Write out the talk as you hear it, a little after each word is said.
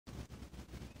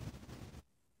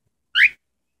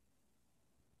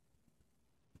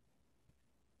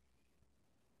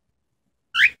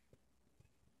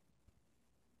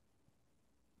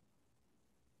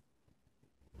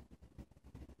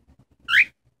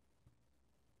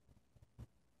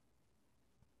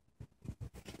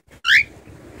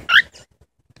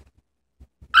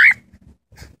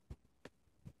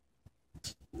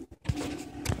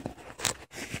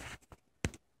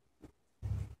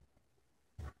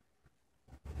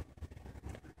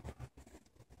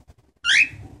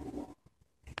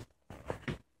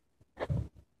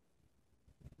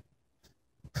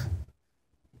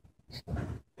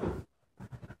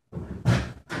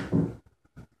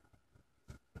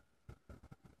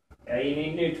Yeah, you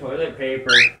need new toilet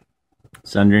paper.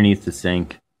 It's underneath the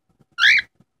sink.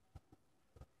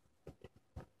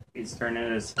 He's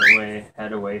turning his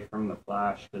head away from the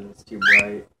flash because it's too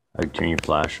bright. I'd turn your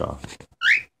flash off.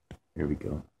 Here we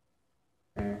go.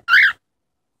 There.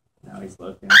 Now he's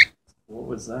looking. What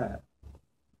was that?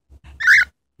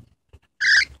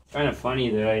 It's kind of funny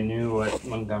that I knew what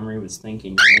Montgomery was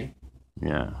thinking, right?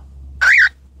 Yeah.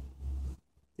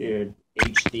 Dude,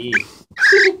 HD.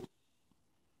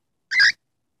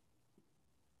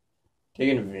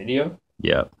 Taking a video?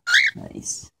 Yep.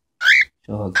 Nice.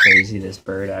 Show how crazy this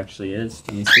bird actually is.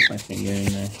 Let me stick my finger in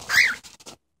there.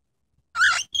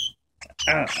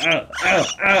 Ow, ow, ow,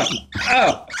 ow,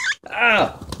 ow,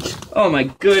 ow. Oh my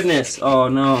goodness. Oh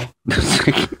no.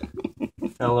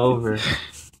 Fell over.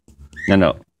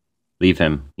 No. Leave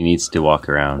him. He needs to walk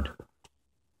around.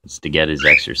 It's to get his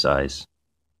exercise.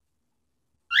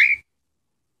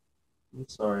 I'm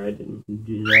sorry, I didn't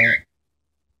do that.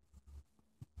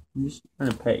 I'm just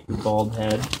trying to pet your bald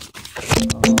head.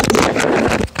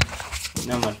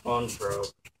 Now my phone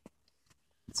broke.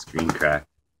 Screen crack.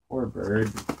 Poor bird.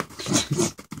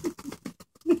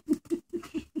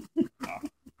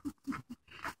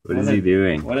 What is he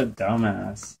doing? What a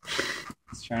dumbass.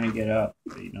 He's trying to get up,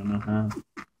 but you don't know how.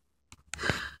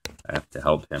 I have to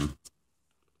help him.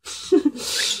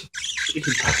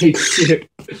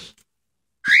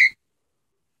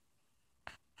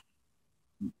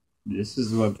 This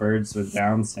is what birds with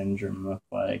Down syndrome look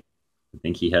like. I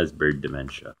think he has bird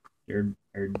dementia. Bird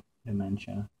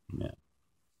dementia. Yeah.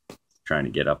 He's trying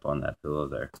to get up on that pillow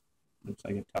there. Looks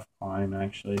like a tough climb,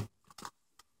 actually.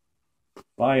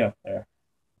 Fly up there.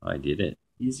 I did it.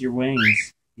 Use your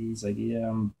wings. He's like, yeah,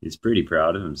 I'm He's pretty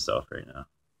proud of himself right now.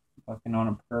 fucking on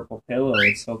a purple pillow.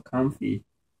 It's so comfy.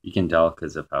 You can tell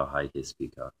because of how high his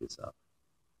peacock is up.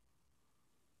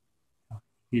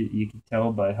 You can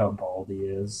tell by how bald he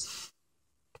is.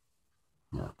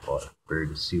 Yeah, boy,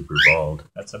 bird is super bald.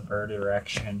 That's a bird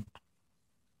erection.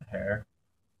 Hair.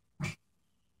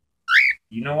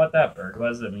 You know what that bird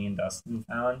was that me and Dustin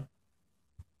found?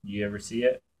 You ever see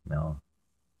it? No.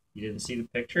 You didn't see the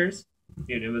pictures?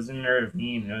 Dude, it was in a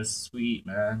ravine. It was sweet,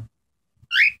 man.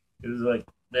 It was like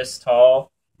this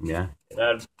tall. Yeah. It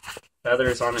had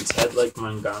feathers on its head like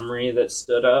Montgomery that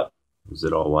stood up. Was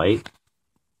it all white?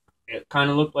 It kind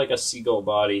of looked like a seagull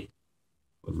body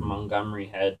with a Montgomery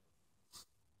head.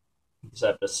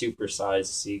 Except a supersized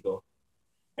seagull.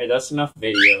 Hey, that's enough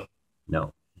video.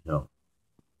 No.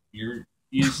 You're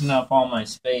using up all my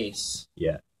space.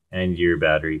 Yeah. And your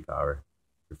battery power.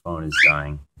 Your phone is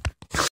dying.